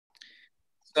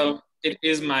So it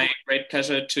is my great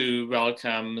pleasure to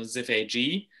welcome Ziwei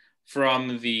Ji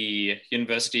from the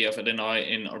University of Illinois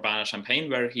in Urbana-Champaign,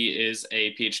 where he is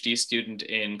a PhD student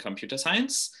in computer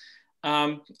science.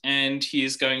 And he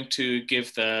is going to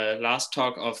give the last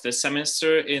talk of this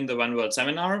semester in the One World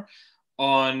seminar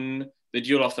on the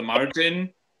dual of the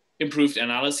margin, improved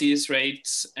analyses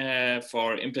rates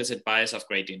for implicit bias of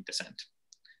gradient descent.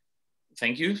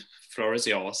 Thank you. Floor is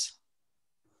yours.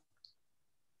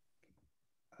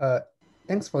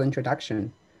 Thanks for the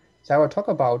introduction. So I will talk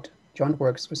about joint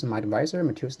works with my advisor,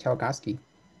 Matthias Telgaski.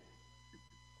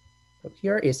 So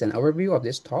here is an overview of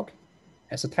this talk.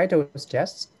 As the title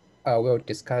suggests, we'll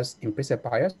discuss implicit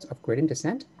bias of gradient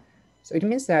descent. So it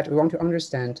means that we want to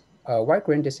understand why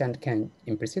gradient descent can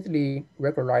implicitly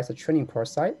regularize the training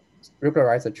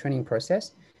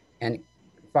process, and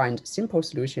find simple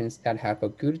solutions that have a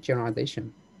good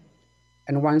generalization.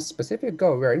 And one specific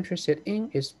goal we're interested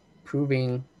in is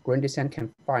proving gradient descent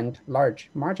can find large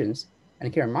margins.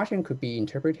 And here margin could be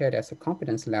interpreted as a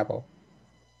confidence level.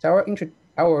 So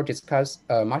I will discuss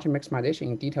margin maximization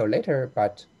in detail later,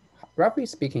 but roughly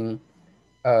speaking,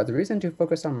 the reason to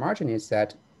focus on margin is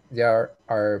that there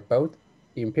are both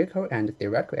empirical and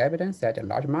theoretical evidence that a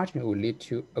large margin will lead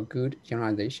to a good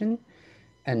generalization.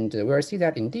 And we'll see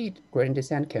that indeed gradient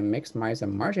descent can maximize a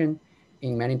margin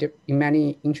in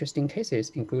many interesting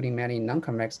cases, including many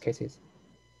non-convex cases.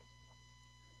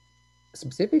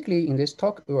 Specifically in this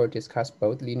talk, we will discuss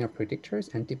both linear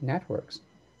predictors and deep networks.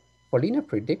 For linear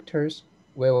predictors,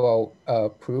 we will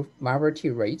prove majority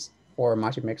rates for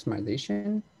margin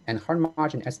maximization and hard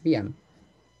margin SVM.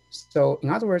 So in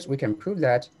other words, we can prove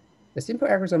that the simple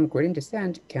algorithm gradient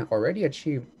descent can already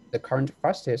achieve the current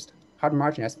fastest hard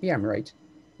margin SVM rate,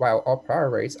 while all prior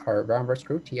rates are run-over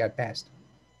sqrt at best.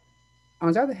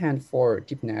 On the other hand, for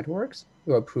deep networks,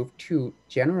 we will prove two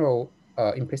general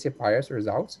implicit bias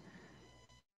results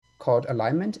called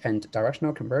alignment and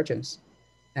directional convergence.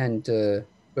 And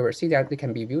we will see that they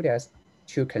can be viewed as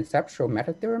two conceptual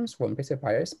meta theorems for implicit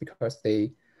bias because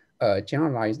they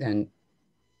generalize and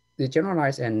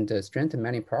strengthen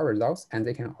many prior results, and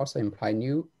they can also imply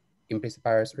new implicit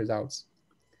bias results.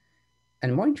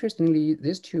 And more interestingly,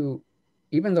 these two,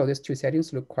 even though these two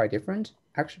settings look quite different,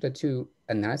 actually the two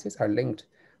analyses are linked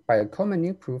by a common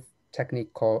new proof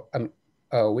technique called,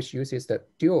 which uses the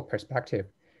dual perspective,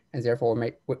 and therefore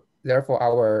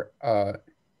our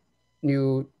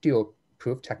new dual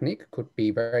proof technique could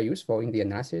be very useful in the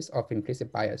analysis of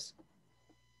implicit bias.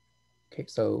 Okay,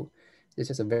 so this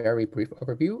is a very brief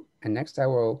overview, and next I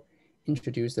will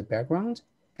introduce the background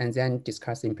and then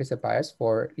discuss the implicit bias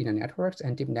for linear networks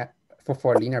and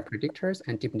for linear predictors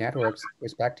and deep networks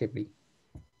respectively.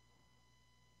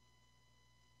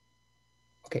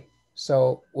 Okay,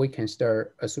 so we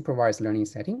consider a supervised learning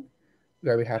setting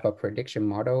where we have a prediction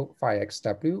model phi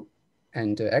xw,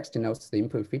 and x denotes the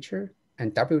input feature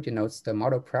and w denotes the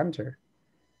model parameter.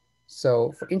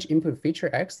 So for each input feature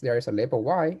x, there is a label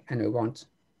y, and we want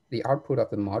the output of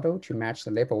the model to match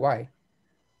the label y.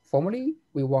 Formally,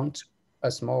 we want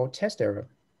a small test error.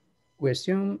 We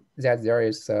assume that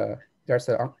there's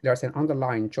an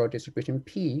underlying joint distribution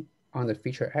P on the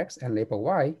feature x and label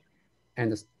y,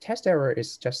 and the test error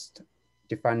is just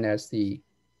defined as the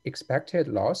expected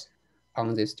loss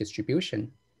on this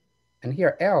distribution. And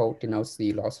here L denotes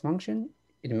the loss function.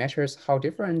 It measures how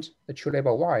different the true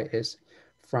label y is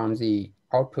from the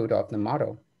output of the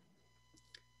model.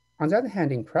 On the other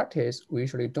hand, in practice, we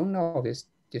usually don't know this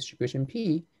distribution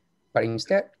P, but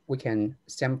instead we can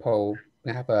sample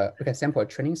a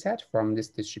training set from this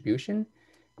distribution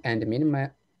and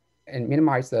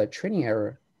minimize the training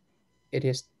error. It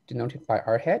is denoted by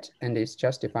R hat, and it's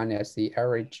just defined as the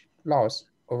average loss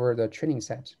over the training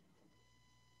set.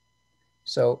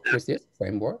 So with this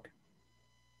framework,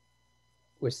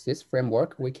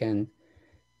 we can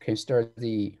consider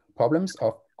the problems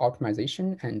of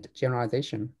optimization and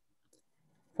generalization.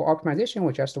 For optimization,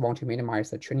 we just want to minimize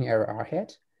the training error R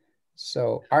hat.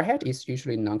 So R hat is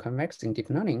usually non-convex in deep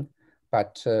learning,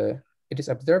 but it is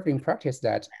observed in practice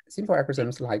that simple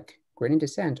algorithms like gradient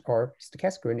descent or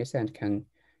stochastic gradient descent can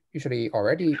usually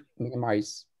already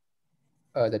minimize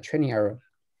the training error.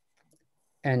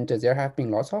 And there have been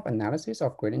lots of analysis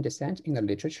of gradient descent in the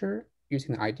literature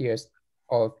using the ideas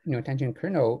of tangent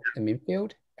kernel, the mean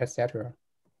field, etc.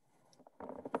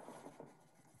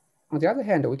 On the other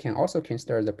hand, we can also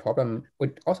consider the problem. We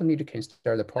also need to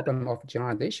consider the problem of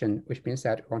generalization, which means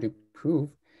that we want to prove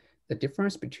the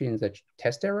difference between the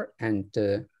test error and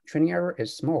the training error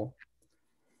is small.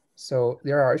 So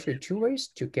there are actually two ways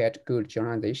to get good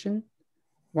generalization.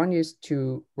 One is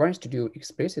to do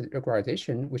explicit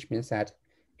regularization, which means that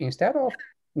instead of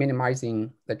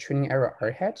minimizing the training error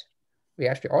R hat, we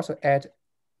actually also add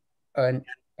an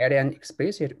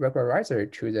explicit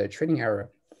regularizer to the training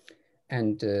error.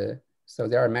 And so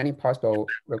there are many possible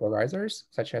regularizers,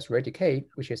 such as rate decay,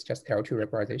 which is just L2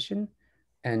 regularization,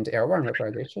 and L1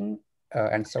 regularization,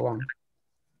 and so on.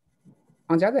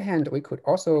 On the other hand, we could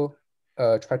also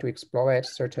try to exploit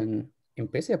certain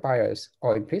implicit bias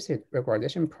or implicit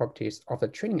regularization properties of the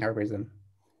training algorithm.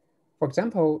 For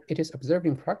example, it is observed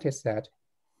in practice that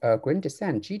gradient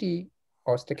descent GD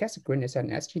or stochastic gradient descent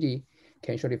SGD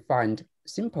can usually find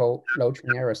simple low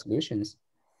training error solutions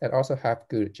that also have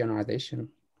good generalization.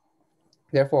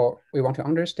 Therefore, we want to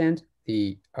understand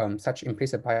the such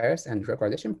implicit bias and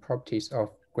regularization properties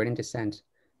of gradient descent.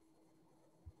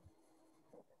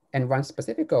 And one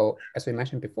specific goal, as we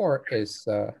mentioned before, is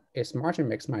margin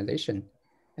maximization.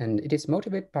 And it is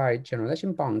motivated by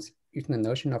generalization bounds using the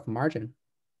notion of margin.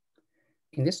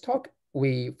 In this talk,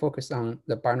 we focus on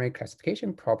the binary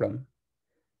classification problem.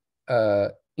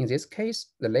 In this case,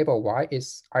 the label Y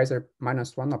is either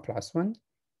 -1 or +1,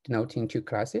 denoting two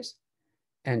classes.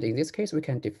 And in this case, we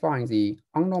can define the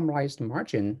unnormalized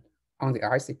margin on the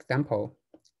ith example.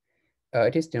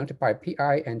 It is denoted by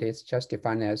Pi, and it's just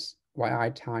defined as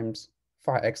Yi times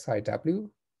phi xi w.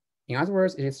 In other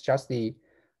words, it is just the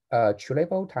true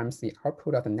label times the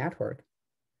output of the network.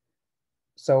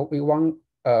 So we want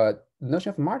the notion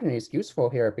of margin is useful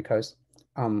here because,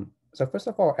 so first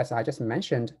of all, as I just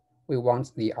mentioned, we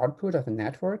want the output of the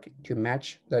network to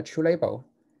match the true label.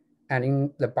 And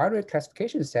in the binary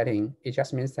classification setting, it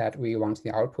just means that we want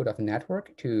the output of the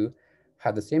network to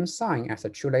have the same sign as the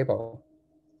true label.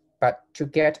 But to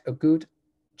get a good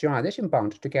generalization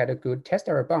bound, to get a good test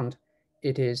error bound,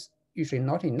 it is usually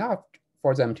not enough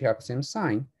for them to have the same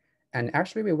sign. And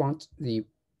actually, we want the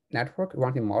network, we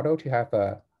want the model to have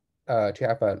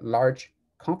a large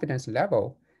confidence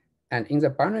level. And in the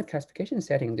binary classification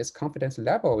setting, this confidence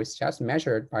level is just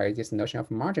measured by this notion of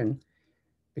margin,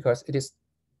 because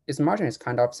its margin is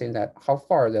kind of saying that how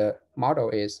far the model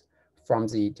is from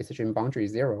the decision boundary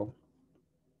 0.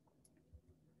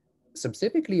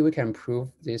 Specifically, we can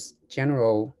prove this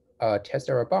general test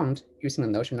error bound using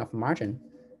the notion of margin.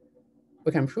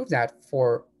 We can prove that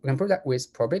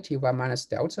with probability 1 minus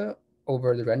delta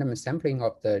over the random sampling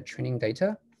of the training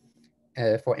data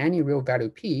for any real value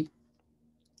p,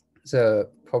 the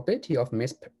probability of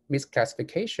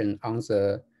misclassification on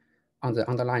the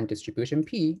underlying distribution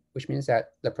p, which means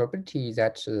that the probability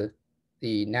that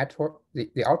the network,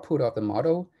 the output of the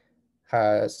model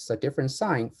has a different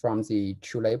sign from the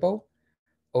true label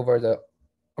over the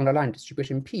underlying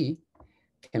distribution p,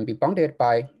 can be bounded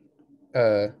by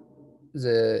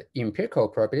the empirical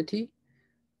probability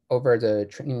over the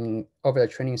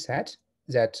training set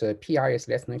that pi is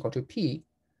less than or equal to p,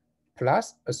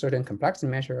 plus a certain complexity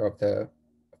measure of the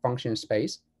function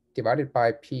space divided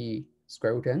by p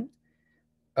square root n,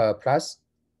 plus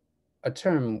a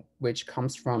term which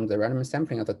comes from the random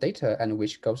sampling of the data and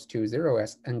which goes to 0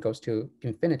 as n goes to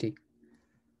infinity.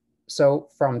 So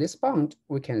from this bound,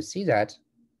 we can see that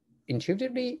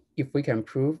intuitively, if we can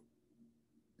prove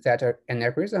that an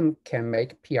algorithm can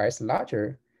make PIs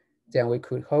larger, then we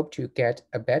could hope to get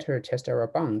a better test error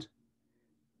bound.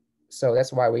 So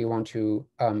that's why we want to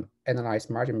analyze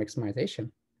margin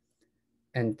maximization.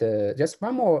 And there's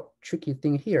one more tricky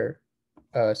thing here.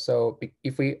 So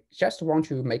if we just want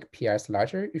to make PIs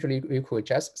larger, usually we could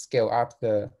just scale up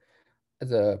the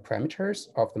parameters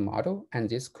of the model, and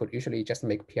this could usually just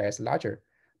make PIs larger.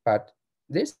 But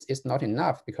this is not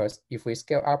enough, because if we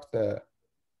scale up the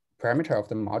parameter of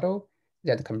the model,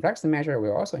 then the complexity measure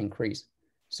will also increase.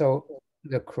 So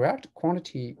the correct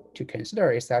quantity to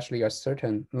consider is actually a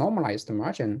certain normalized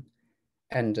margin.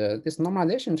 And this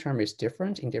normalization term is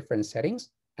different in different settings.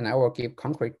 And I will give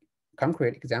concrete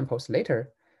examples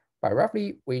later. But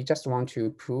roughly, we just want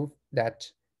to prove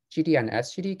that GD and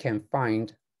SGD can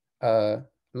find a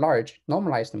large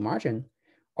normalized margin,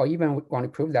 or even want to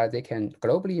prove that they can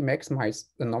globally maximize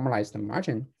the normalized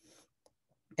margin.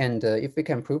 And if we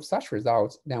can prove such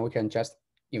results, then we can just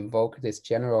invoke this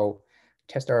general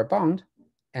test error bound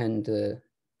and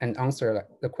answer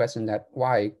the question that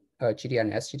why GD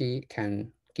and SGD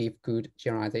can give good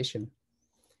generalization.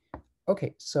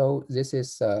 Okay, so this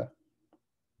is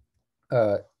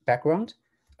background.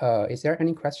 Is there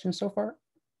any questions so far?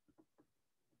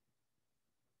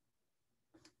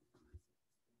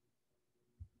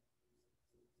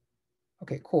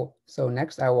 Okay, cool. So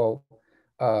next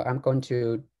I'm going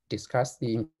to discuss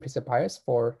the implicit bias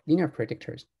for linear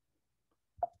predictors.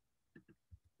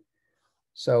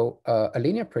 So a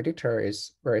linear predictor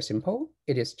is very simple.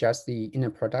 It is just the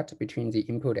inner product between the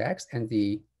input x and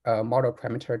the model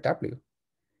parameter w.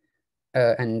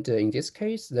 In this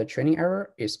case, the training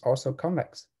error is also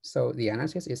convex. So the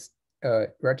analysis is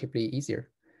relatively easier.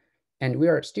 And we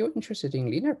are still interested in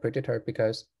linear predictor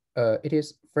because it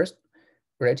is first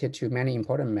related to many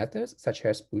important methods such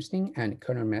as boosting and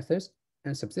kernel methods.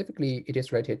 And specifically, it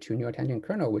is related to neural tangent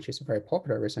kernel, which is very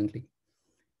popular recently.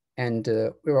 And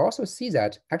we will also see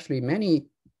that actually many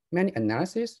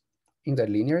analyses in the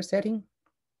linear setting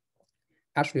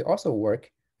actually also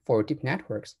work for deep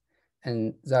networks.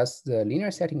 And thus the linear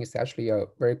setting is actually a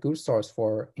very good source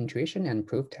for intuition and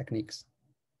proof techniques.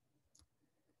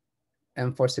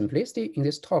 And for simplicity, in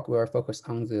this talk, we are focused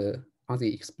on the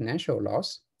exponential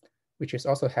loss, which is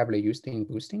also heavily used in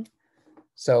boosting.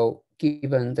 So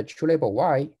given the true label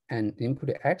y and the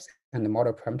input x and the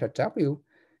model parameter w,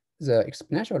 the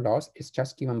exponential loss is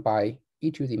just given by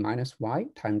e to the minus y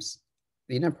times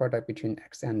the linear product between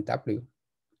x and w.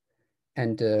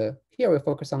 And here we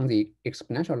focus on the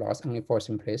exponential loss only for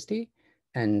simplicity.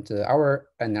 And our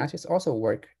analysis also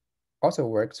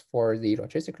works for the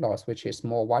logistic loss, which is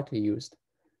more widely used.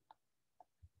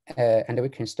 And we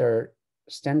consider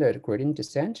standard gradient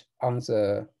descent on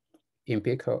the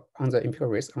empirical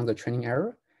risk on the training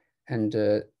error. And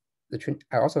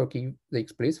I also give the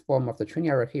explicit form of the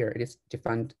training error here. It is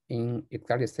defined in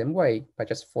exactly the same way, but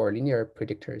just for linear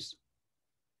predictors.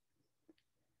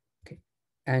 Okay.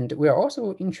 And we are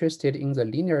also interested in the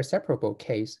linear separable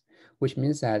case, which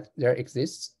means that there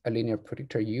exists a linear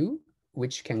predictor U,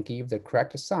 which can give the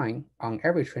correct sign on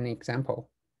every training example.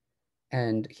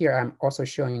 And here I'm also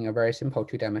showing a very simple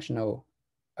two-dimensional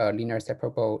linear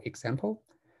separable example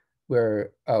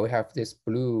where we have this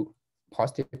blue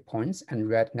positive points and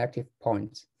red negative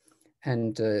points.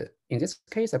 And in this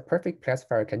case, a perfect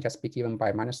classifier can just be given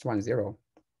by -1, 0.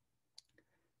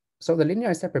 So the linear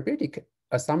separability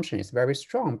assumption is very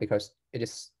strong because it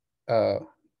is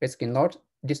basically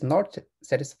not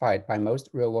satisfied by most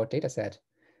real-world data set.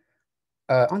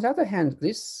 On the other hand,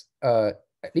 this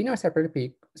linear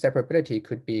separability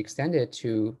could be extended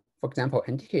to, for example,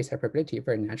 NTK separability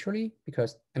very naturally,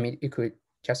 because I mean, it could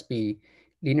just be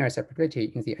linear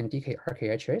separability in the NTK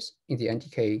RKHS, in the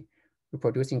NTK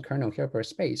reproducing kernel Hilbert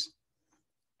space.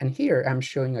 And here I'm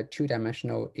showing a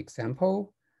two-dimensional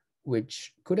example,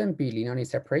 which couldn't be linearly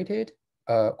separated,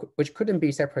 which couldn't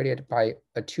be separated by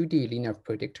a 2D linear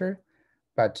predictor,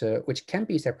 but which can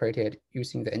be separated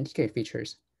using the NTK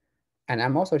features. And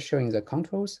I'm also showing the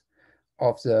controls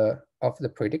of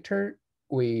the predictor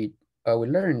we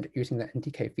learned using the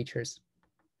NTK features.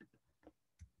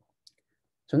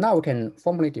 So now we can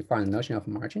formally define the notion of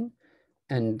margin.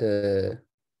 And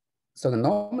so the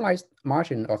normalized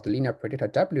margin of the linear predictor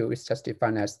W is just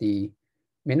defined as the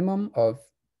minimum of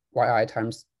yi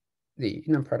times the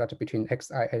inner product between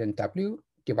xi and w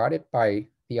divided by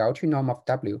the L2 norm of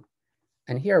w.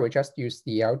 And here we just use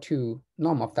the L2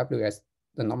 norm of w as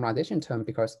the normalization term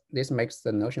because this makes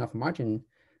the notion of margin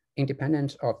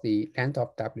independent of the length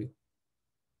of w.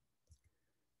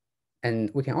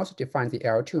 And we can also define the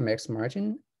L2 max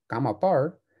margin, gamma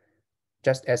bar,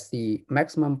 just as the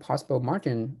maximum possible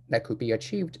margin that could be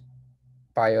achieved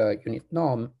by a unit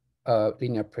norm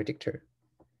linear predictor.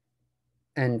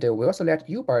 And we also let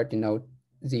U bar denote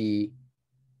the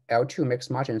L2 max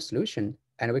margin solution,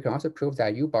 and we can also prove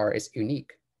that U bar is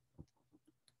unique.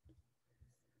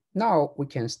 Now we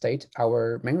can state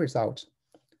our main result.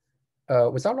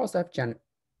 Without loss of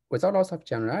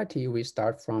generality, we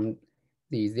start from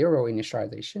the 0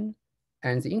 initialization.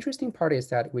 And the interesting part is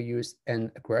that we use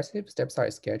an aggressive step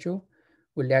size schedule.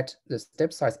 We let the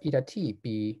step size eta t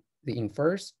be the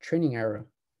inverse training error.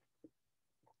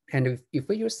 And if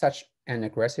we use such an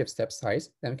aggressive step size,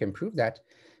 then we can prove that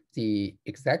the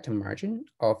exact margin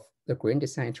of the gradient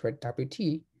descent iterate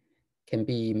WT can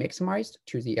be maximized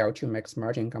to the L2 max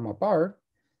margin gamma bar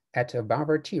at a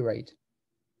 1/t rate.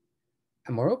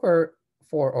 And moreover,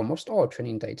 for almost all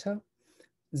training data,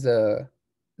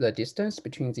 the distance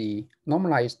between the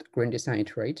normalized gradient descent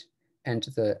iterate and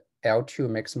the L2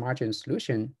 max margin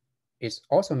solution is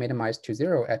also minimized to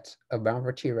 0 at a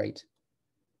 1/t rate.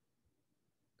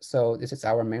 So this is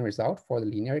our main result for the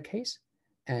linear case.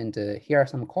 And here are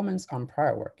some comments on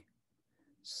prior work.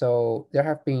 So there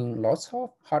have been lots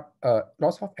of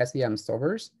SVM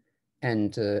solvers,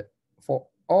 and for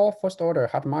all first order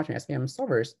hard margin SVM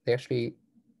solvers,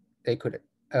 they could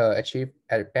achieve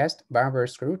at best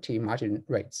 1/√T margin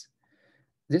rates.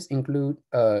 This include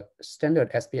standard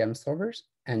SVM solvers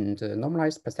and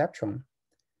normalized perceptron.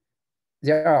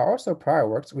 There are also prior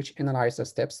works which analyze the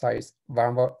step size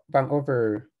 1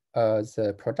 over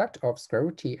the product of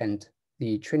 √T and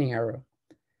the training error.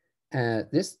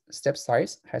 This step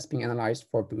size has been analyzed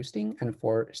for boosting and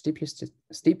for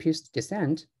steepest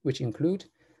descent, which include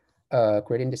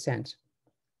gradient descent.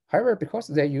 However, because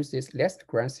they use this less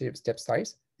aggressive step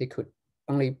size, they could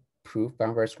only prove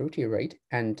boundary sqrt rate,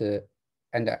 and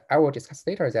I will discuss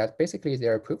later that basically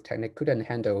their proof technique couldn't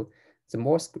handle the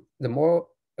more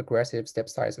aggressive step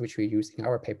size which we use in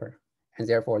our paper, and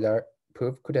therefore their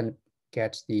proof couldn't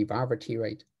get the 1/t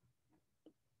rate.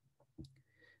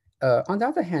 On the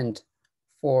other hand,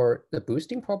 for the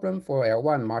boosting problem for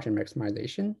L1 margin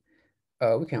maximization,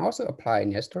 we can also apply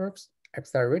Nestor's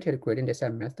accelerated gradient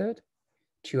descent method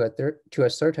to a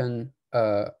certain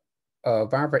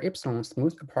 1/epsilon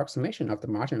smooth approximation of the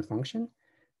margin function.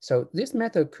 So this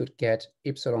method could get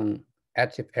epsilon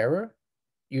additive error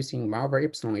using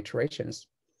 1/epsilon iterations.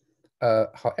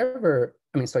 However,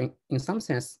 I mean, so in some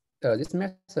sense, this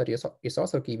method is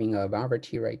also giving a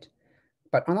 1/t rate.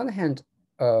 But on the other hand,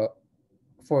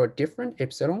 for different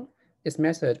epsilon, this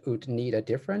method would need a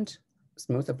different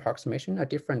smooth approximation, a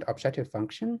different objective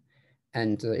function,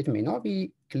 and it may not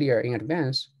be clear in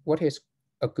advance what is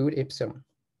a good epsilon.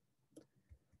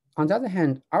 On the other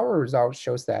hand, our result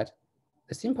shows that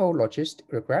the simple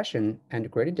logistic regression and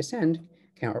gradient descent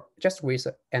can, just with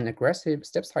an aggressive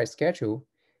step size schedule,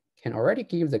 can already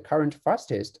give the current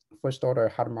fastest first order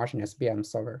hard margin SVM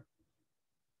solver.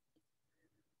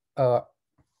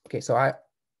 So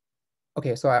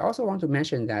I also want to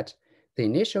mention that the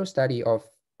initial study of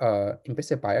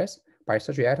implicit bias by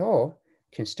Sergio et al.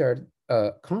 Considered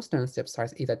a constant step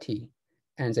size eta t,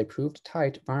 and they proved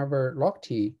tight 1/log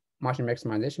t margin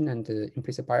maximization and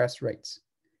implicit bias rates.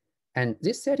 And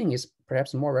this setting is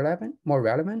perhaps more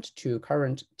relevant to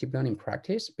current deep learning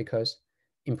practice, because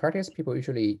in practice, people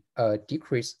usually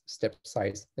decrease step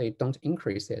size, they don't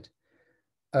increase it.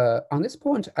 On this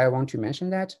point, I want to mention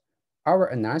that our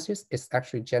analysis is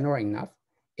actually general enough.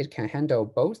 It can handle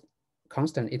both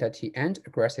constant eta t and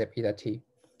aggressive eta t.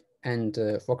 And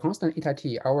for constant eta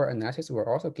t, our analysis will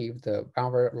also give the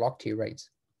 1/log t rates.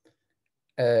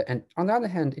 And on the other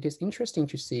hand, it is interesting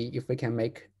to see if we can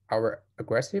make our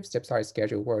aggressive step size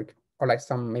schedule work, or like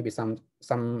maybe some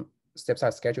step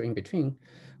size schedule in between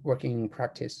working in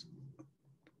practice.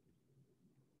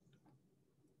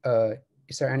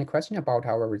 Is there any question about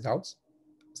our results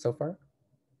so far?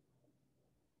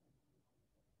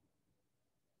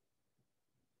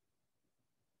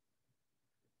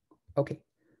 Okay,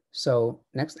 so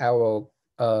next I will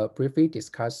briefly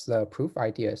discuss the proof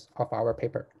ideas of our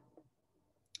paper.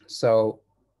 So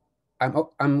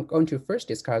I'm going to first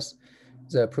discuss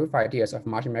the proof ideas of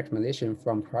margin maximization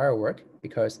from prior work,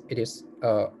 because it is,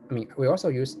 I mean, we also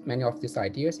use many of these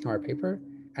ideas in our paper,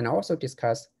 and also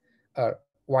discuss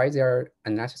why their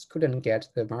analysis couldn't get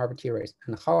the vulnerability rates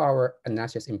and how our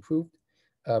analysis improved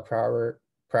prior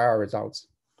results.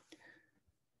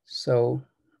 So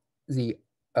the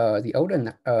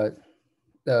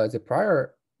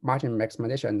prior margin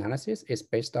maximization analysis is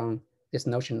based on this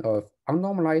notion of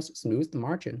unnormalized smooth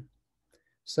margin.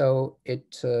 So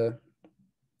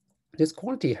this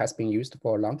quantity has been used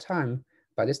for a long time,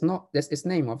 but its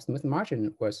name of smooth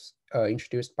margin was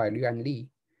introduced by Liu and Li,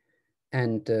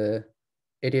 and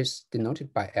it is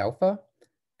denoted by alpha,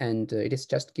 and it is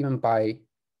just given by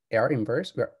L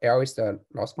inverse, where L is the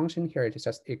loss function. Here it is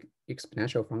just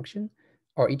exponential function,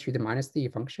 or e to the minus d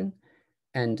function,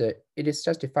 and it is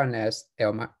just defined as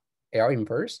L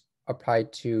inverse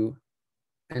applied to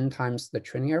n times the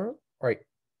training error, or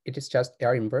it is just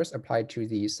L inverse applied to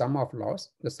the sum of loss,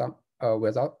 the sum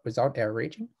without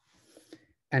averaging.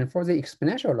 And for the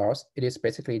exponential loss, it is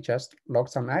basically just log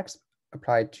sum x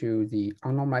applied to the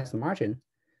unnormalized margin.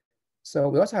 So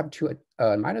we also have two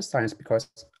minus signs because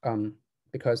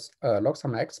log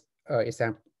sum x is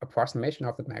an approximation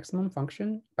of the maximum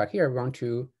function, but here we want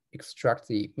to extract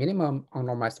the minimum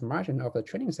unnormalized margin of the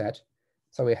training set.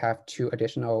 So we have two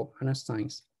additional minus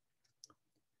signs.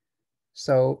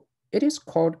 So it is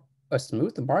called a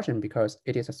smooth margin because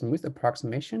it is a smooth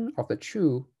approximation of the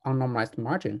true unnormalized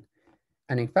margin.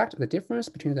 And in fact, the difference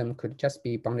between them could just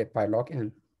be bounded by log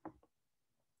n.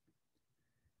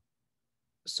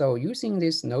 So using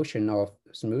this notion of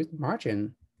smooth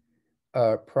margin,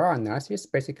 prior analysis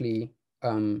basically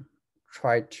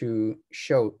try to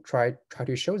show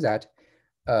that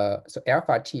so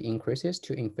alpha t increases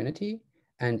to infinity,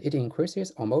 and it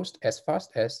increases almost as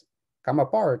fast as gamma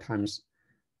bar times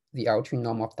the L2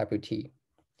 norm of Wt.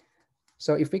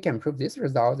 So if we can prove this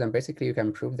result, then basically you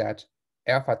can prove that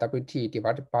alpha Wt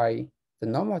divided by the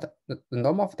norm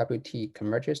of Wt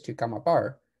converges to gamma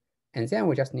bar. And then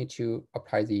we just need to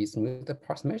apply the smooth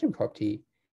approximation property,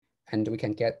 and we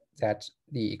can get that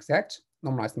the exact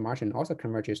normalized margin also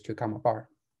converges to gamma bar.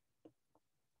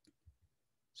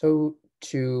 So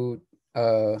to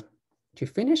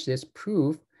finish this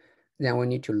proof, then we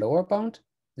need to lower bound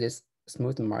this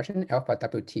smooth margin alpha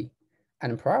WT.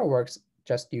 And prior works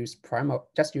just use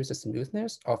the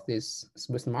smoothness of this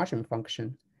smooth margin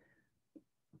function.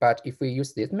 But if we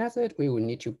use this method, we will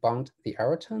need to bound the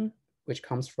error term, which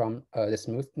comes from the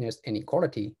smoothness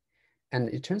inequality. And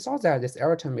it turns out that this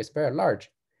error term is very large.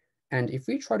 And if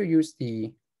we try to use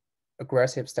the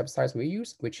aggressive step size we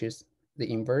use, which is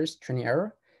the inverse training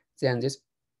error, then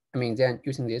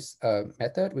using this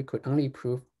method, we could only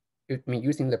prove,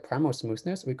 using the primal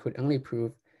smoothness, we could only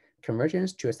prove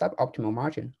convergence to a suboptimal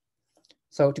margin.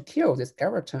 So to kill this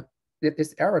error term,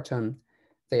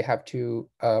 they have to,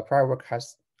 prior work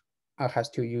has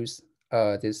to use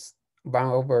this 1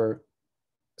 over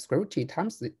square root t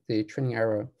times the training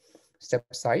error step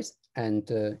size. And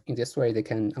in this way, they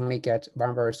can only get 1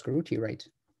 over square root t rate.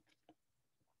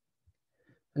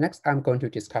 Next, I'm going to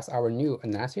discuss our new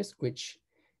analysis, which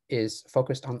is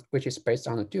based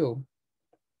on a dual.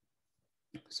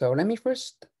 So let me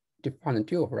first define a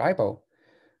dual variable.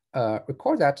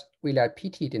 Recall that we let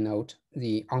PT denote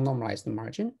the unnormalized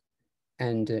margin.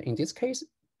 And in this case,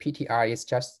 PTI is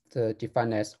just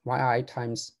defined as yi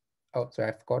times, oh,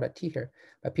 sorry, I forgot a t here,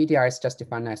 but PTI is just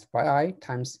defined as yi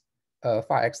times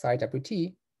phi xi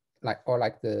wt,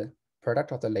 like the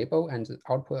product of the label and the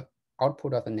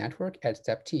output of the network at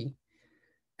step t.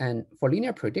 And for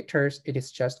linear predictors, it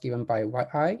is just given by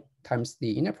yi times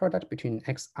the inner product between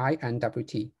xi and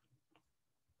wt.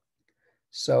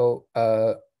 So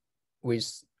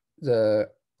with the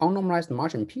unnormalized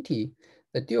margin pt,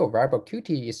 the dual variable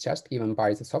qt is just given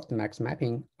by the softmax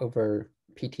mapping over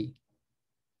pt.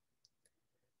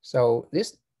 So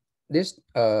this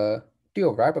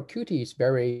dual variable qt is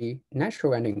very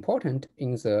natural and important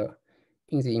in the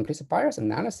implicit bias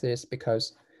analysis,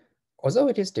 because although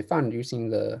it is defined using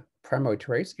the primal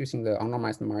trace, using the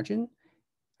unnormalized margin,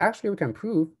 actually we can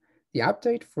prove the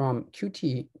update from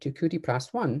qt to qt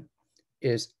plus 1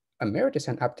 is a mirror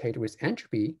descent update with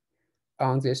entropy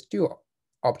on this dual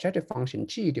objective function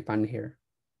g defined here.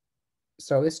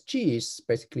 So this g is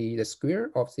basically the square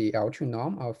of the L2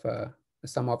 norm of the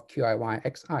sum of qiy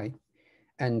xi,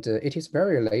 and it is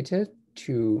very related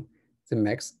to the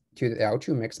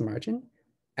L2 max margin.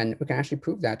 And we can actually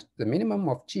prove that the minimum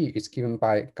of g is given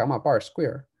by gamma bar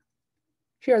square.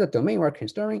 Here, the domain we're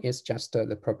considering is just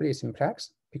the probability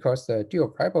simplex, because the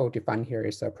dual variable defined here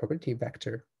is a probability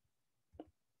vector.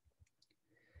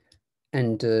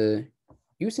 And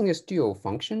using this dual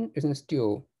function, using this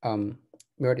dual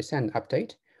mirror descent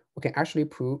update, we can actually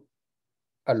prove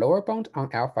a lower bound on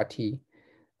alpha t,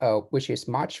 which is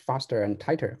much faster and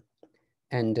tighter.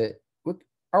 And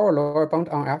our lower bound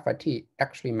on alpha t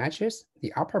actually matches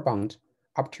the upper bound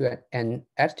up to an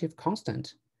additive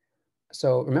constant.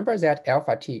 So remember that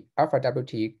alpha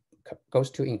wt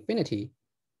goes to infinity,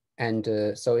 and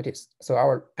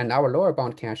our lower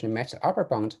bound can actually match the upper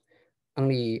bound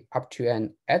only up to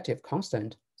an additive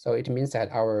constant. So it means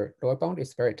that our lower bound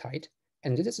is very tight,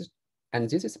 and this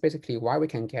is basically why we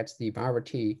can get the 1 over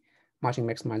t margin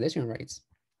maximization rates.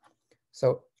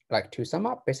 So like to sum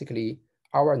up, basically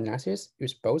our analysis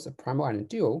uses both a primal and a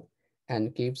dual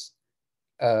and gives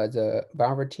the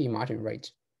 1 over t margin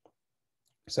rate.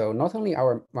 So not only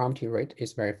our 1 over t rate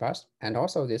is very fast, and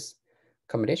also this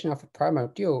combination of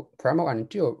primal and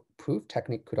dual proof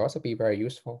technique could also be very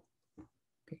useful.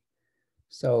 Okay.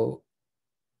 So,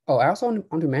 I also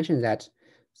want to mention that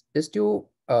this dual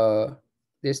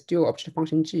objective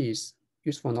function g is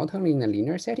useful not only in the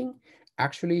linear setting.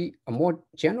 Actually, a more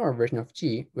general version of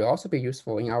g will also be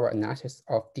useful in our analysis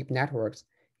of deep networks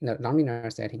in the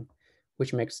nonlinear setting,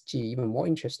 which makes g even more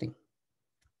interesting.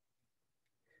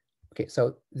 Okay,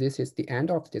 so this is the end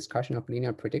of the discussion of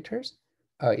linear predictors.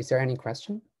 Is there any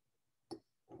question?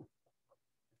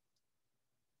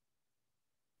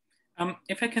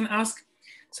 If I can ask,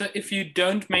 so if you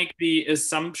don't make the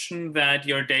assumption that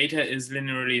your data is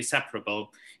linearly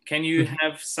separable, can you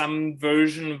have some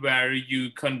version where you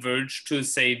converge to,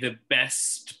 say, the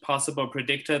best possible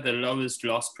predictor, the lowest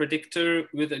loss predictor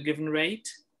with a given rate?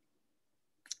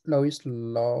 Lowest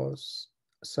loss.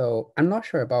 So I'm not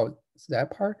sure about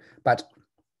that part, but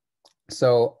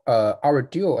so our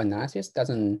dual analysis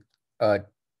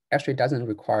actually doesn't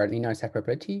require linear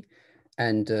separability,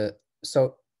 and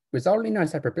so without linear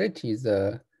separability,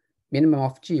 the minimum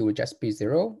of g would just be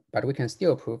 0, but we can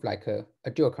still prove like a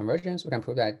dual convergence. We can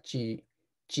prove that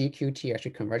GQT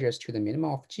actually converges to the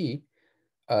minimum of g.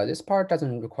 This part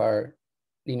doesn't require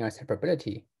linear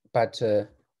separability, but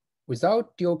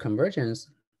without dual convergence,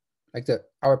 like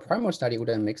our primal study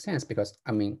wouldn't make sense, because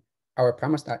I mean our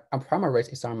primal rate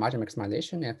is our margin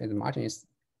maximization, and the margin is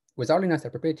without linear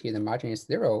separability, the margin is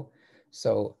 0.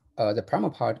 So the primal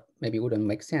part maybe wouldn't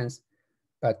make sense.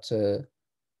 But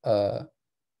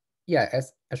yeah,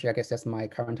 actually, I guess that's my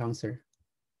current answer.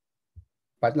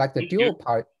 But like the dual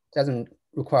part doesn't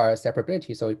require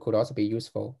separability, so it could also be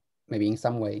useful, maybe in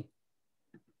some way.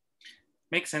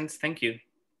 Makes sense. Thank you.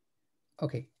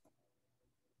 Okay.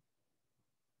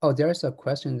 Oh, there's a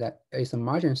question that is a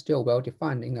margin still well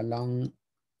defined in a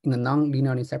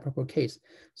non-linearly separable case?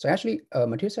 So actually,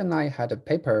 Matthias and I had a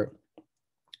paper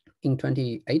in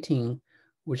 2018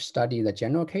 which studied the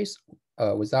general case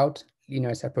without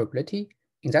linear separability.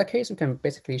 In that case, we can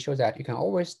basically show that you can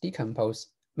always decompose.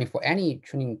 I mean, for any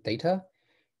training data,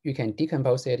 you can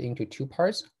decompose it into two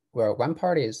parts, where one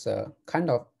part is kind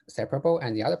of separable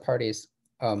and the other part is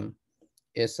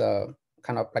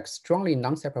kind of like strongly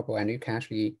non-separable, and you can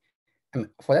actually, I mean,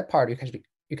 for that part, you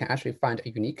can actually find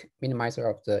a unique minimizer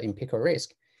of the empirical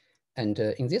risk. And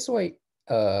in this way,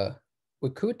 we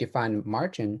could define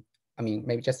margin. I mean,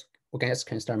 maybe we can just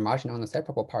consider margin on the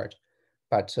separable part.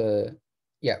 But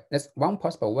yeah, that's one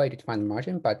possible way to define the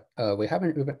margin. But we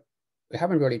haven't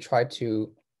really tried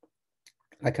to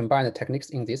like combine the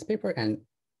techniques in this paper and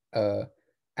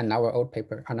our old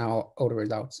paper and our old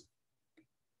results.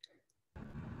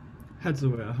 Hi,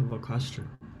 Ziwei, I have a question.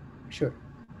 Sure.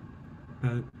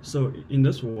 So in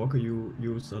this work, you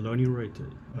use a learning rate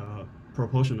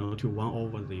proportional to 1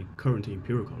 over the current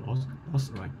empirical loss,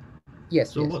 right?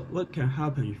 Yes. So yes. What can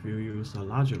happen if you use a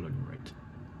larger learning rate?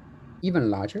 Even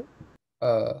larger?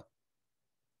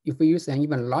 If we use an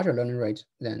even larger learning rate,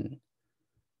 then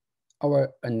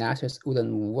our analysis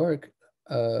wouldn't work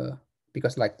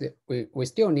because like we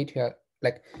still need to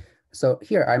like, so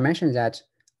here I mentioned that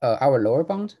our lower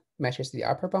bound matches the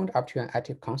upper bound up to an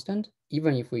active constant,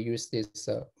 even if we use this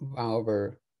 1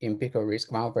 over empirical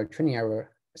risk, 1 over training error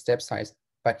step size.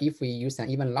 But if we use an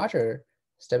even larger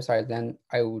step size, then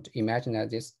I would imagine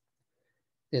that this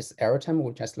error term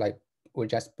would just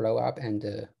blow up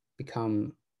and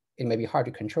become, it may be hard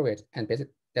to control it. And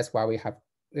basically that's why we can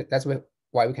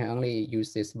only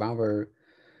use this 1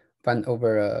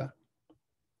 over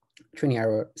training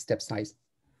error step size.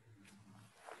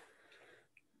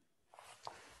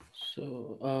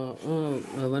 So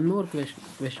one more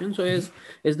question. So is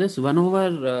this 1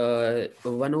 over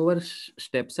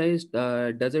step size?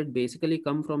 Does it basically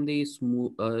come from the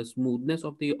smoothness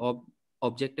of the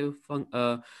objective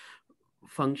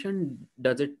function?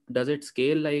 Does it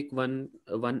scale like 1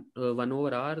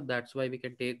 over r? That's why we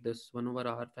can take this 1 over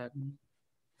r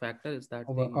factor. Is that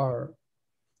over the r?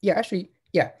 Yeah, actually,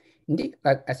 yeah, indeed.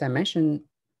 Like as I mentioned,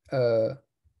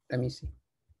 let me see.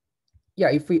 Yeah,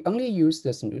 if we only use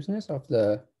the smoothness of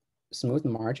the smooth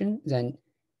margin, then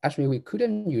actually we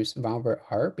couldn't use 1 over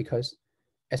r, because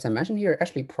as I mentioned here,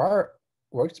 actually prior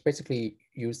works basically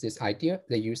use this idea.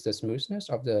 They use the smoothness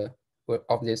of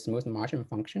this smooth margin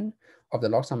function of the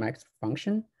log sum x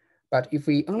function. But if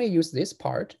we only use this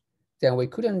part, then we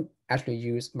couldn't actually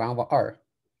use 1 over r.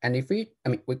 And if we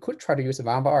could try to use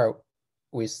 1 over r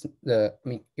with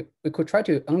we could try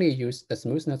to only use the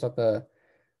smoothness of the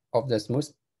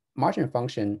smooth margin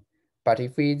function. But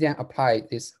if we then apply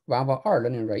this 1 over r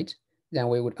learning rate, then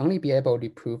we would only be able to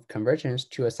prove convergence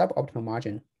to a suboptimal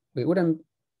margin. We couldn't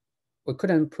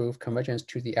prove convergence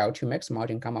to the L2 max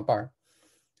margin gamma bar.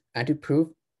 And to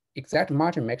prove exact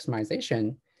margin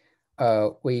maximization,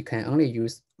 we can only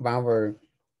use 1 over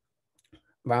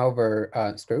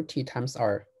sqrt times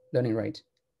r learning rate.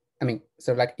 I mean,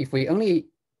 so like if we only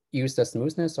use the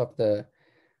smoothness of the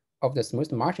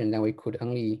smooth margin, then we can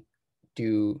only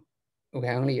use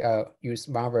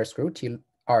 1 over sqrt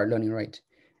r learning rate.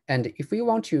 And if we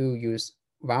want to use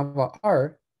 1 over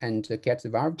r and get the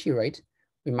 1 over t rate,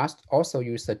 we must also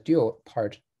use the dual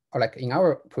part. Or like in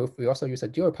our proof, we also use a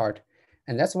dual part.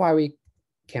 And that's why we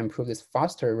can prove this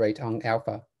faster rate on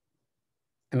alpha.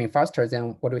 I mean, faster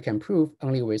than what we can prove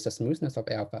only with the smoothness of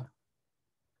alpha.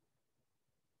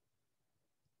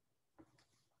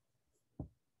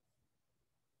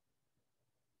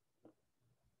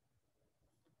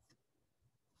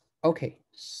 Okay,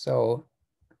 so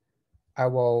I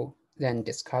will then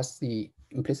discuss the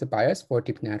implicit bias for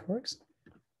deep networks.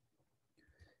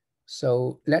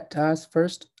 So let us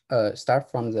first start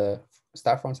from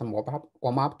some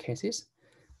warm-up cases.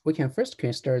 We can first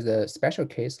consider the special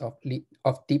case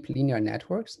of deep linear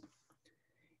networks.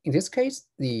 In this case,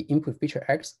 the input feature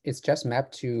X is just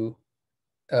mapped to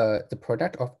the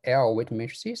product of L weight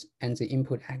matrices and the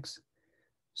input X.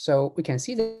 So we can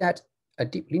see that a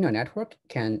deep linear network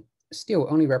can still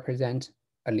only represent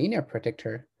a linear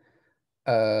predictor.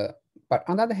 But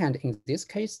on the other hand, in this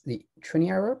case, the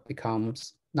training error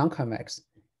becomes non-convex.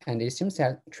 And it seems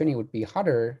that training would be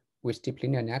harder with deep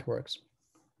linear networks.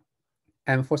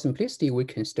 And for simplicity, we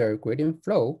consider gradient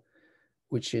flow,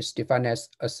 which is defined as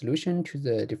a solution to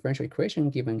the differential equation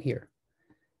given here.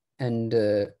 And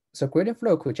so gradient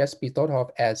flow could just be thought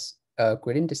of as a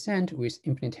gradient descent with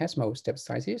infinitesimal step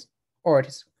sizes, or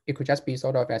it could just be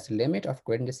thought of as the limit of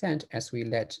gradient descent as we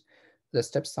let the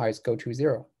step size go to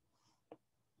 0.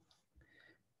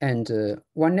 And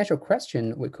one natural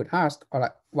question we could ask, or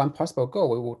like one possible goal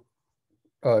we would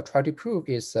try to prove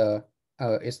is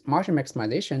margin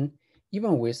maximization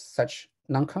even with such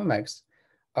non-convex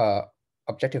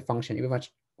objective function, even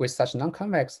with such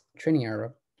non-convex training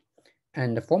error.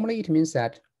 And formally, it means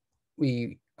that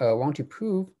we want to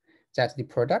prove that the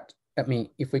product, I mean,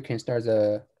 if we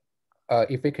consider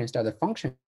the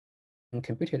function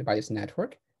computed by this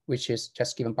network, which is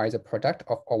just given by the product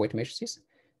of all weight matrices,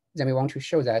 then we want to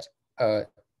show that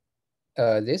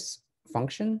this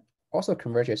function also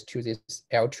converges to this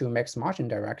L2 max margin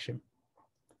direction.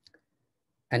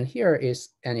 And here is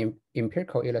an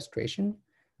empirical illustration.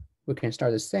 We can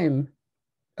start the same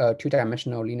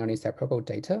two-dimensional linearly separable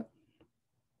data.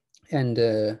 And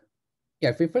yeah,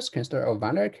 if we first consider a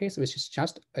vanilla case, which is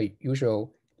just a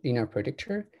usual linear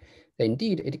predictor, then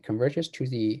indeed it converges to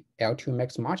the L2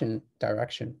 max margin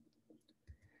direction.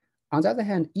 On the other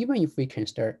hand, even if we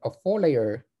consider a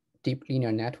 4-layer deep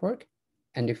linear network,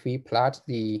 and if we plot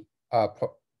the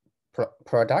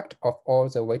product of all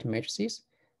the weight matrices,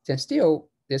 then still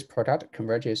this product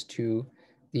converges to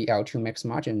the L2 max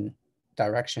margin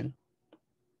direction.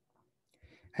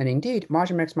 And indeed,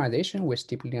 margin maximization with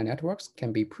deep linear networks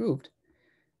can be proved.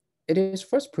 It is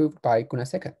first proved by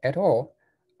Gunaseka et al.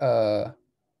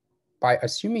 By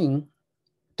assuming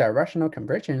directional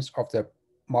convergence of the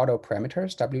model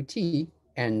parameters WT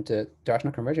and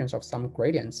directional convergence of some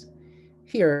gradients.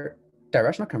 Here,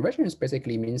 directional convergence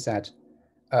basically means that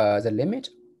the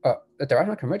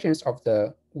directional convergence of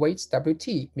the weights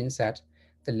WT means that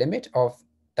the limit of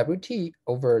WT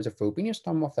over the Frobenius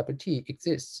norm of WT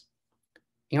exists.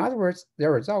 In other words, the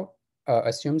result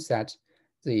assumes that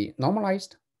the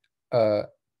normalized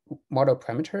model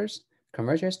parameters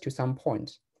converges to some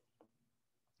point.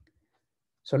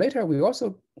 So later, we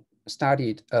also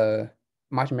studied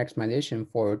margin maximization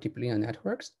for deep linear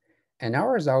networks, and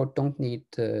our result don't need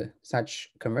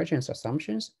such convergence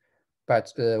assumptions,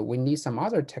 but we need some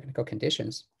other technical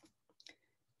conditions.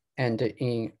 And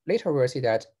later, we'll see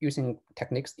that using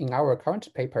techniques in our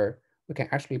current paper, we can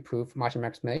actually prove margin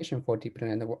maximization for deep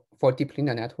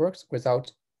linear networks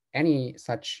without any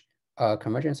such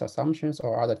convergence assumptions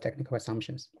or other technical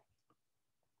assumptions.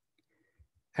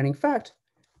 And in fact,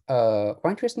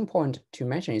 one interesting point to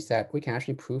mention is that we can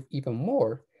actually prove even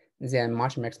more than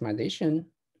margin maximization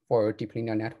for deep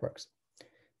linear networks.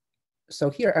 So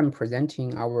here I'm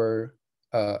presenting one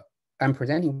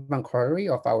corollary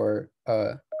of our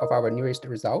newest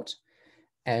result,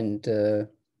 and a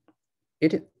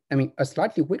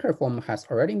slightly weaker form has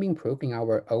already been proved in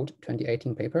our old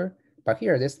 2018 paper, but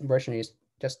here this version is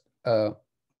just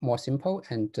more simple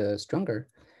and stronger.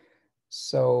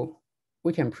 So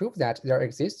we can prove that there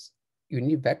exists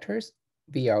unique vectors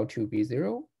VL to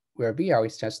V0, where VL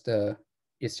is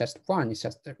just one, it's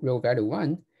just the real value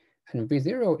 1, and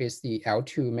V0 is the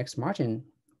L2 max margin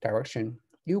direction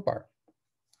U bar.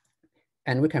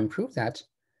 And we can prove that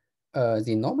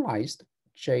the normalized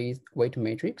J weight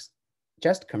matrix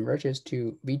just converges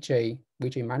to Vj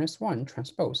minus 1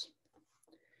 transpose.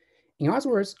 In other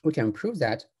words, we can prove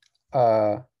that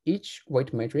each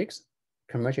weight matrix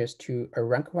converges to a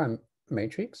rank 1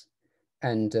 matrix,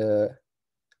 and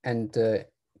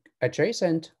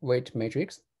adjacent weight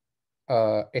matrix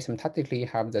asymptotically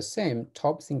have the same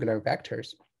top singular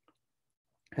vectors.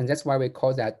 And that's why we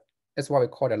call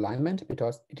alignment,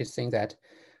 because it is saying that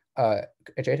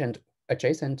adjacent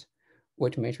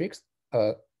weight matrix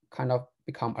kind of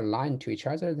become aligned to each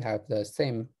other. They have the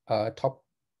same top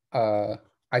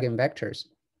eigenvectors.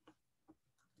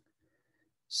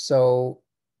 So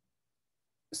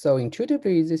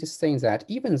intuitively, this is saying that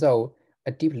even though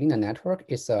a deep linear network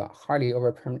is a highly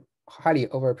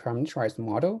overparameterized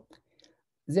model,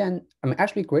 then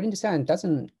actually gradient descent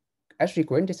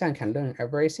can learn a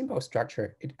very simple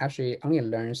structure. It actually only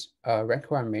learns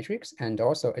rank 1 matrix, and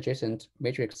also adjacent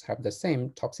matrix have the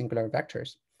same top singular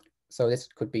vectors. So this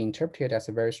could be interpreted as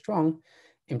a very strong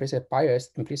implicit bias,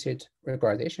 implicit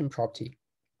regularization property.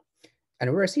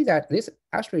 And we'll see that this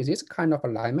kind of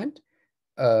alignment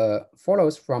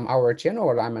follows from our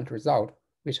general alignment result,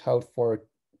 which hold for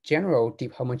general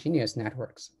deep homogeneous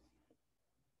networks.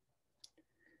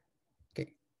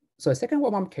 Okay, so the second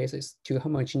warm-up case is two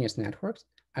homogeneous networks,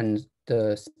 and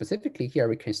specifically here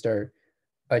we consider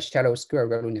a shallow square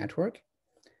ReLU network.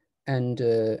 And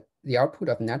the output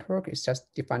of network is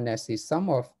just defined as the sum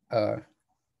of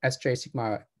Sj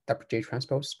sigma Wj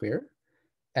transpose square.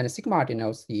 And sigma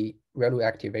denotes the ReLU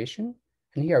activation.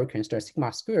 And here we consider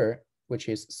sigma square, which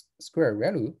is square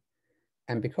ReLU.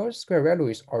 And because square ReLU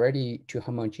is already too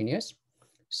homogeneous,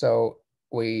 so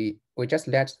we just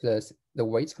let the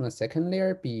weights on the second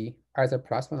layer be either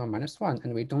 +1 or -1,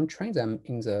 and we don't train them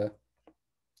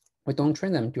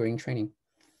during training.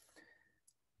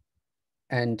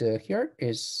 And here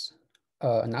is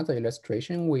another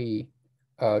illustration. We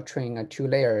train a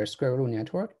 2-layer square ReLU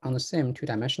network on the same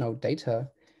 2-dimensional data.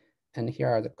 And here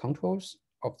are the controls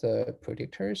of the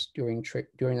predictors during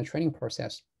the training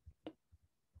process.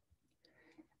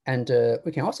 And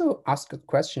we can also ask a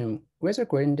question whether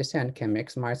gradient descent can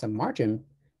maximize the margin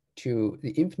to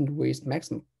the infinite width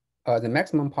maximum, the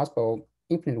maximum possible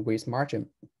infinite width margin.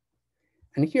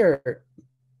 And here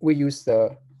we use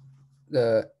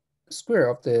the square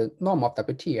of the norm of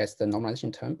Wt as the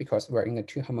normalization term because we're in a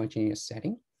too homogeneous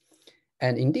setting.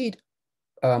 And indeed,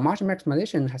 margin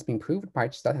maximization has been proved by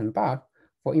Stott and Bach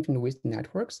for infinite width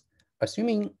networks,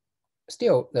 assuming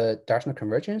still the directional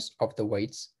convergence of the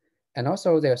weights. And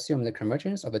also they assume the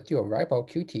convergence of the dual variable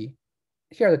Qt.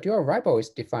 Here the dual variable is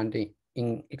defined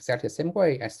in exactly the same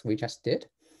way as we just did,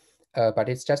 but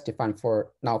it's just defined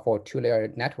for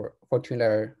 2-layer network, for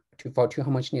two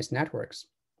homogeneous networks.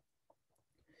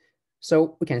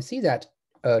 So we can see that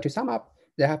to sum up,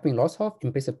 there have been lots of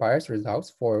implicit bias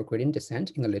results for gradient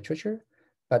descent in the literature,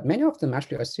 but many of them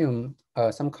actually assume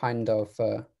some kind of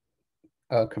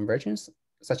convergence,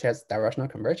 such as directional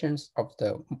convergence of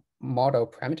the model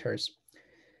parameters.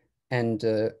 And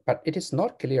but it is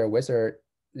not clear whether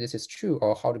this is true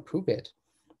or how to prove it.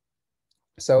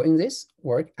 So in this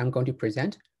work, I'm going to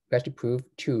present, we actually prove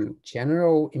 2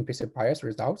 general implicit bias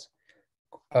results.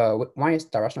 One is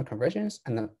directional convergence,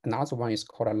 and another one is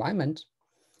called alignment.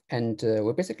 And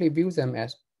we basically view them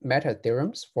as meta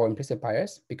theorems for implicit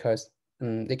bias because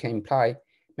they can imply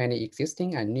many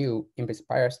existing and new implicit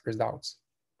bias results.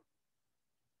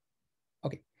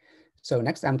 Okay, so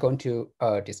next I'm going to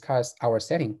discuss our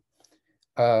setting.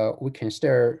 We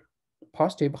consider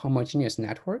positive homogeneous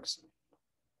networks,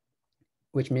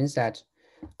 which means that,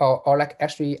 or like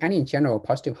actually any general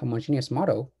positive homogeneous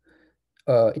model,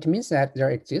 it means that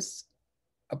there exists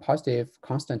a positive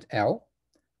constant L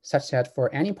such that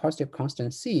for any positive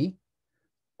constant C,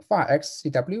 phi x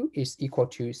CW is equal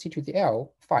to C to the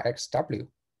L phi x W.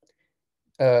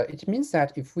 It means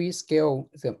that if we scale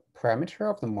the parameter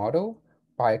of the model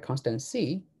by a constant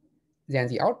C, then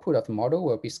the output of the model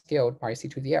will be scaled by C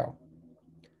to the L.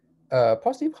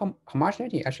 Positive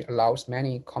homogeneity actually allows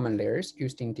many common layers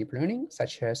used in deep learning,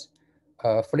 such as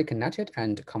fully connected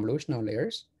and convolutional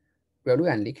layers,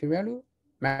 ReLU and leaky ReLU,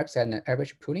 max and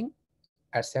average pooling,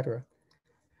 etc.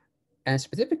 And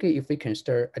specifically, if we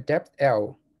consider a depth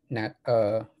L net,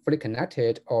 fully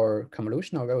connected or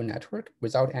convolutional ReLU network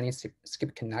without any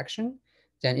skip connection,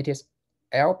 then it is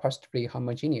L positively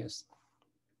homogeneous.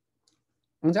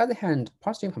 On the other hand,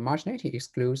 positive homogeneity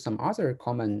excludes some other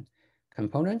common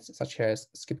components such as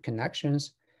skip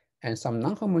connections and some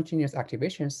non-homogeneous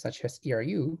activations such as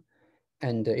ERU.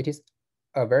 And it is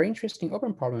a very interesting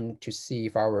open problem to see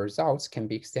if our results can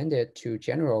be extended to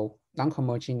general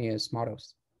non-homogeneous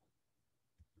models.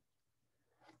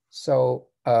 So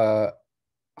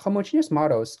homogeneous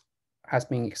models has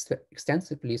been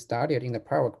extensively studied in the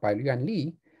prior work by Liu and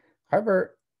Li.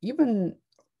 However, even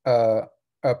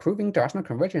proving directional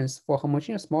convergence for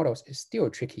homogeneous models is still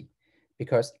tricky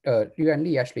because Liu and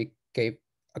Li actually gave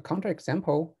a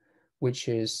counterexample, which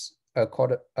is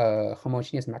called a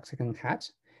homogeneous Mexican hat,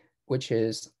 which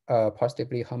is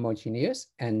positively homogeneous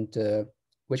and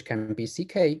which can be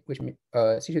CK, which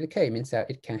C to the K means that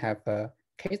it can have a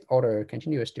kth order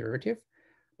continuous derivative,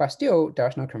 but still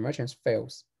directional convergence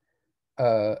fails.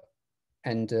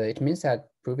 And it means that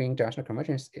proving directional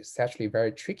convergence is actually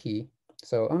very tricky.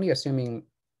 So only assuming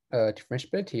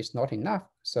differentiability is not enough.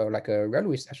 So like a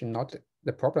ReLU is actually not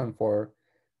the problem for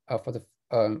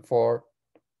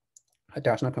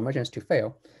directional convergence to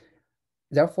fail.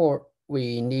 Therefore,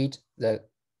 we need the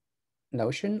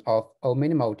notion of O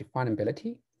minimal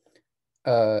definability.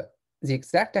 The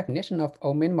exact definition of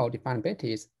O minimal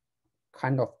definability is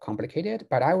kind of complicated,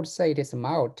 but I would say it is a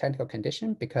mild technical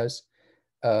condition because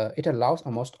it allows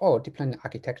almost all deep learning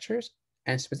architectures,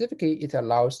 and specifically it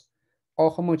allows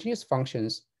all homogeneous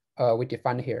functions we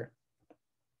define here.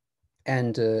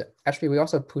 And actually, we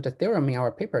also put a theorem in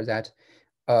our paper that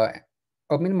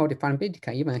O minimal definability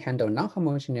can even handle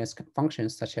non-homogeneous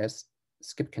functions such as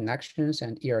skip connections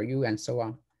and ERU and so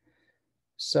on.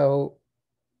 So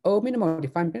O minimal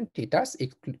definability does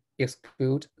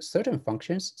exclude certain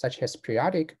functions, such as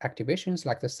periodic activations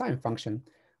like the sine function,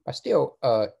 but still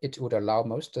it would allow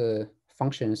most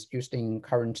functions used in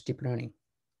current deep learning.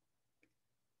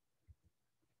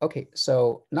 Okay,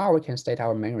 so now we can state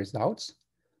our main results.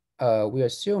 We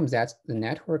assume that the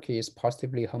network is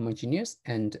positively homogeneous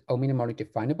and O minimally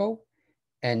definable.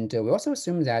 And we also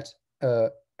assume that,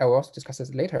 I will also discuss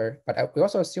this later, but we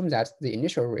also assume that the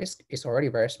initial risk is already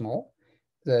very small.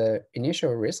 The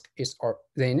initial risk is, or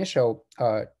the initial,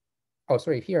 oh,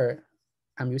 sorry, here,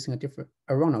 I'm using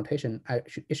a wrong notation.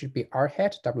 It should be R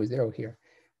hat W0 here.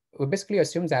 We basically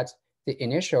assume that the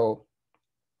initial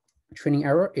training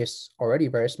error is already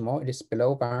very small. It is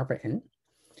below 1/n.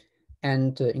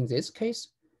 And in this case,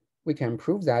 we can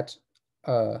prove that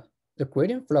the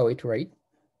gradient flow iterate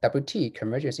Wt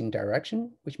converges in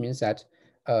direction, which means that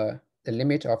the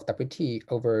limit of Wt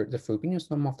over the Frobenius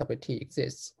norm of Wt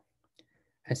exists.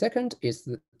 And second is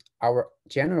our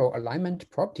general alignment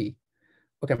property.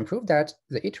 We can prove that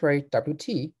the iterate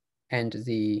Wt and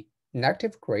the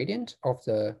negative gradient of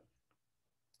the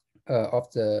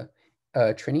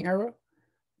training error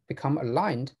become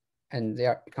aligned, and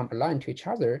they become aligned to each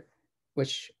other,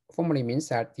 which formally means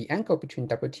that the angle between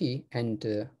Wt and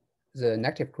the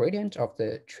negative gradient of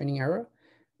the training error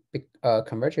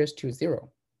converges to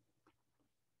 0.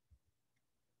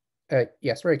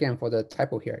 Yeah, sorry again for the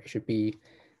typo here. It should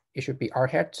be R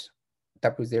hat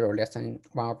W0 less than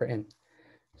 1/n.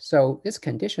 So this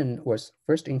condition was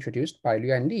first introduced by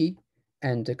Liu and Li,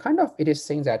 and kind of it is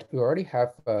saying that we already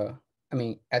have, I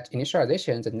mean, at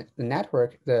initialization, the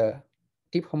network, the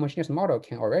deep homogeneous model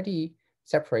can already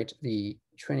separate the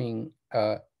training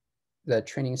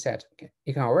set.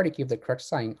 It can already give the correct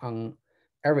sign on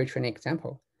every training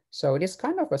example. So it is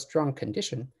kind of a strong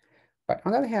condition. But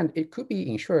on the other hand, it could be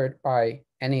ensured by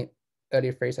any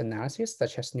early phase analysis,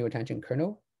 such as new tangent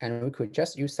kernel, and we could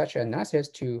just use such analysis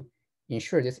to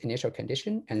ensure this initial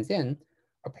condition, and then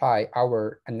apply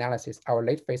our analysis, our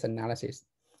late phase analysis.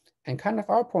 And kind of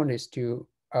our point is to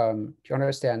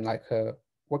understand like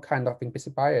what kind of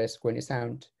implicit bias gradient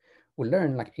descent we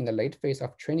learn like in the late phase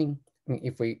of training, I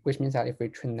mean, which means that if we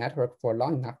train network for a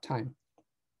long enough time,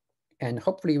 and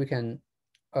hopefully we can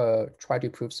try to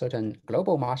prove certain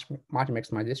global margin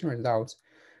maximization results,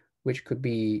 which could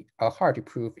be hard to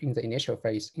prove in the initial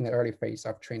phase, in the early phase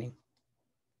of training.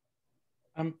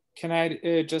 Can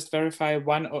I just verify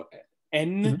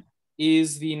N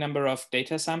is the number of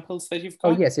data samples that you've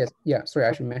got? Oh, yes, yeah, sorry,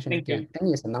 I should mention it again. N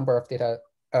is the number of data,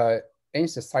 N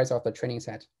is the size of the training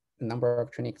set, the number of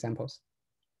training examples.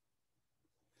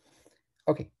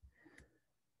 Okay.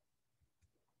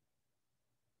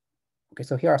 Okay,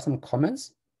 so here are some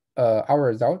comments. Our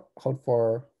result hold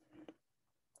for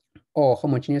all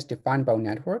homogeneous definable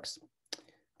networks.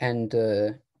 And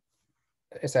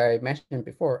as I mentioned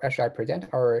before, as I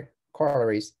present our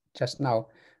corollaries just now,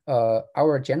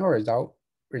 our general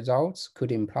results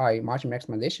could imply margin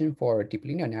maximization for deep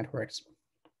linear networks.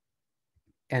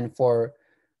 And for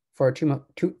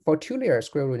two-layer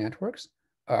square root networks,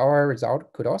 our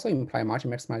result could also imply margin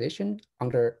maximization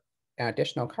under an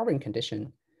additional covering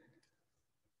condition.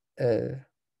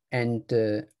 And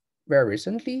very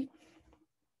recently,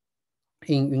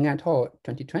 in Yun et al.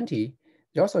 2020,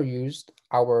 they also used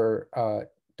our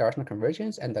directional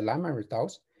convergence and alignment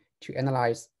results to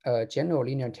analyze general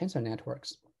linear tensor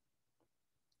networks.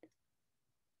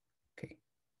 Okay,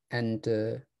 and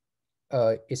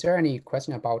is there any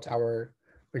question about our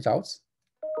results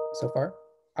so far?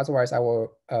 Otherwise, I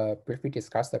will briefly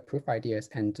discuss the proof ideas,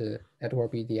 and that will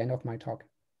be the end of my talk.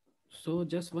 So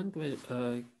just one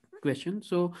question.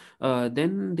 So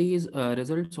then these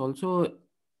results also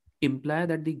imply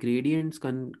that the gradients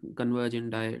converge in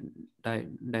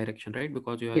direction, right?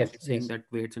 Because you are saying that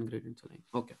weights and gradients align.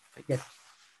 Okay, fine. Yes.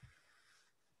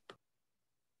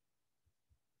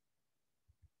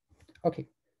 Okay,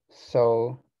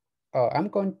 so I'm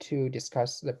going to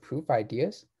discuss the proof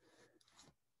ideas.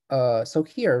 So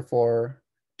here for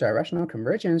directional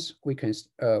convergence, we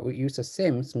use the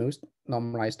same smooth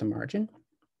normalized margin,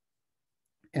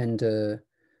 and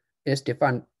it's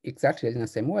defined exactly in the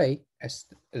same way as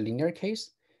a linear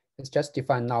case. It's just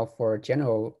defined now for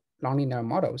general nonlinear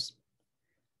models.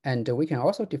 And we can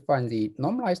also define the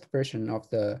normalized version of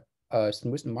the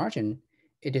smooth margin.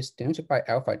 It is denoted by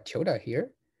alpha tilde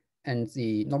here. And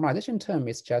the normalization term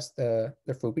is just the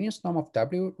Frobenius norm of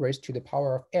W raised to the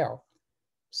power of L.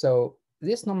 So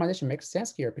this normalization makes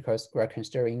sense here because we're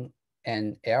considering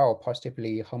an L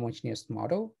positively homogeneous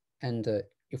model. And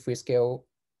if we scale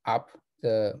up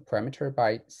the parameter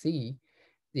by C,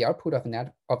 the output of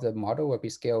the model will be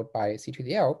scaled by C to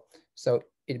the L. So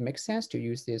it makes sense to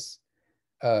use this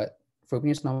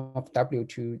Frobenius norm of W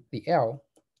to the L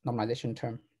normalization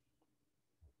term.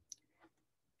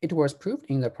 It was proved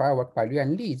in the prior work by Liu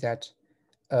and Li that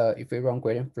if we run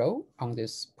gradient flow on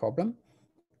this problem,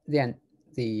 then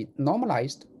the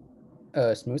normalized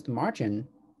smooth margin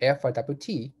alpha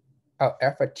WT,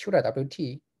 alpha tilde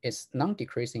WT is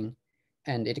non-decreasing,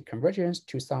 and it converges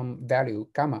to some value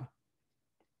gamma.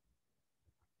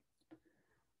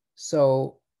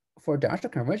 So for diagonal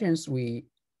convergence,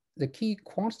 the key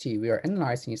quantity we are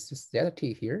analyzing is this zeta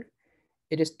t here.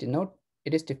 It is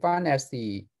defined as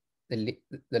the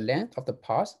length of the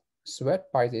path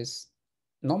swept by this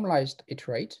normalized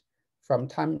iterate from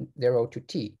time 0 to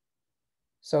t.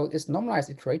 So this normalized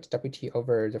iterate Wt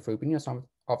over the Frobenius norm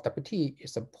of Wt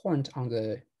is a point on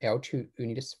the L2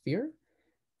 unit sphere.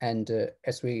 And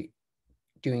as we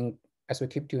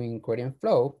keep doing gradient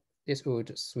flow, this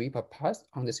would sweep a path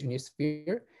on this unit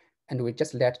sphere, and we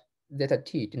just let zeta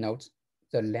t denote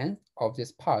the length of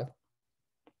this path.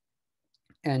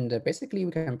 And basically,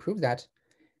 we can prove that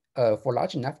for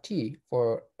large enough t,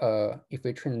 for if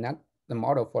we train the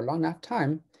model for long enough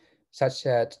time, such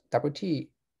that Wt,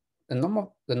 the norm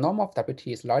of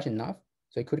Wt is large enough,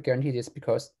 so we could guarantee this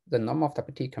because the norm of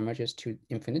Wt converges to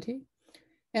infinity.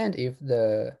 And if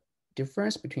the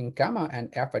difference between gamma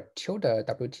and alpha tilde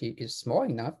Wt is small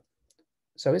enough,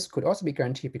 so this could also be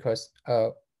guaranteed because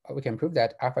we can prove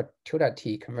that alpha tilde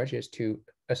t converges to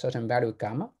a certain value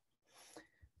gamma.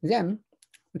 Then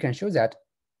we can show that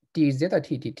d zeta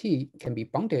t dt can be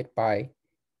bounded by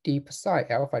d psi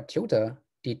alpha tilde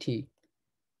dt,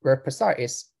 where psi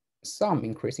is some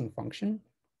increasing function.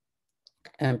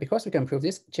 And because we can prove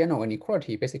this general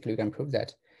inequality, basically we can prove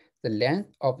that the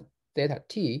length of zeta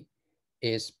t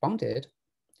is bounded.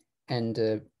 And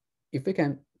if we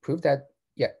can prove that,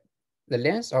 the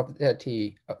length of zeta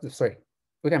t,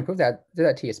 we can prove that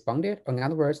zeta t is bounded. In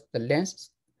other words, the length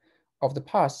of the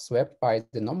path swept by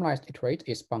the normalized iterate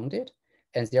is bounded,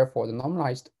 and therefore the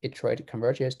normalized iterate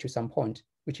converges to some point,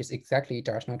 which is exactly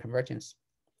directional convergence.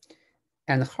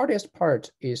 And the hardest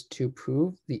part is to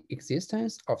prove the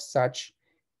existence of such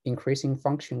increasing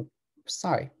function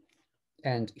psi.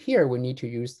 And here we need to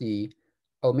use the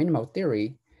O-minimal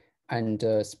theory, and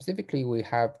specifically we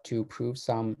have to prove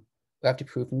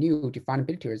new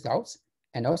definability results,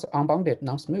 and also unbounded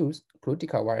non-smooth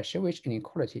Grüttica Weiershevich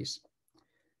inequalities.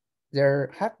 There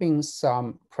have been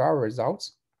some prior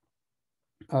results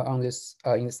on this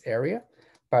in this area,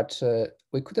 but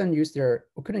we couldn't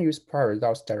use prior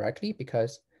results directly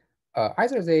because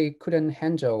either they couldn't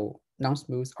handle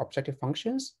non-smooth objective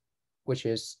functions, which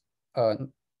is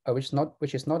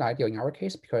not ideal in our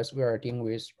case because we are dealing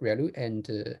with ReLU and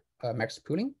max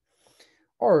pooling,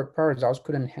 or prior results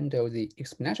couldn't handle the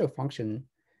exponential function,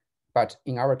 but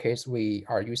in our case we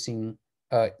are using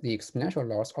the exponential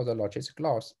laws or the logistic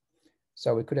laws.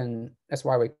 So that's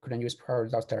why we couldn't use prior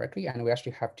results directly, and we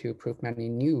actually have to prove many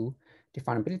new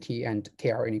definability and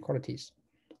KR inequalities.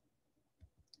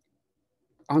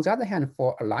 On the other hand,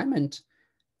 for alignment,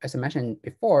 as I mentioned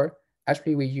before,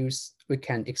 actually we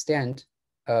can extend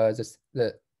it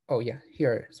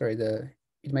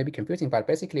may be confusing, but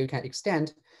basically we can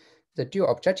extend the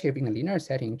dual objective in the linear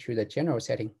setting to the general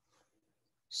setting.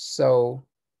 So,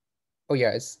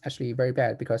 it's actually very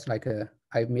bad because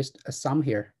I missed a sum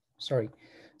here. Sorry.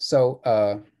 So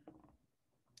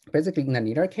basically in the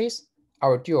linear case,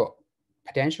 our dual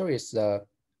potential is the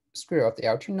square of the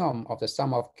L2 norm of the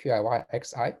sum of QIY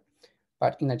xi.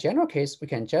 But in the general case,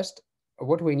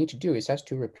 what we need to do is just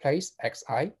to replace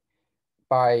xi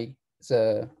by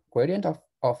the gradient of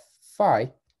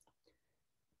phi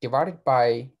divided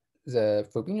by the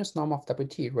Frobenius norm of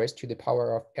Wt raised to the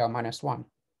power of L minus 1.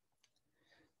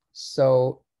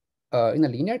 So in the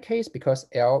linear case, because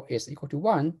L is equal to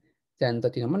 1, then the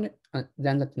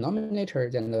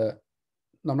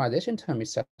normalization term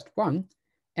is just 1,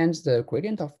 and the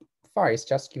gradient of phi is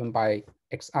just given by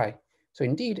xi. So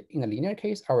indeed, in the linear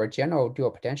case, our general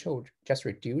dual potential just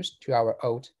reduced to our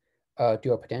old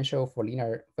dual potential for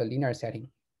linear setting.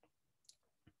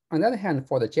 On the other hand,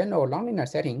 for the general nonlinear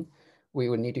setting, we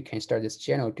will need to consider this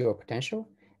general dual potential,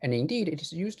 and indeed, it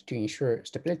is used to ensure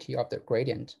stability of the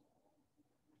gradient.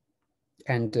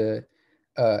 And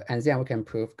then we can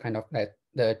prove kind of that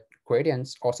the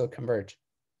gradients also converge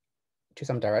to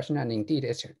some direction, and indeed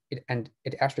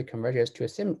it actually converges to a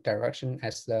same direction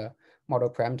as the model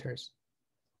parameters.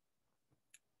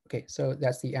 Okay, so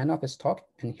that's the end of this talk,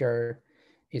 and here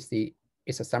is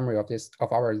a summary of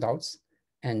our results,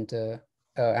 and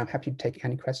I'm happy to take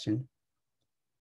any question.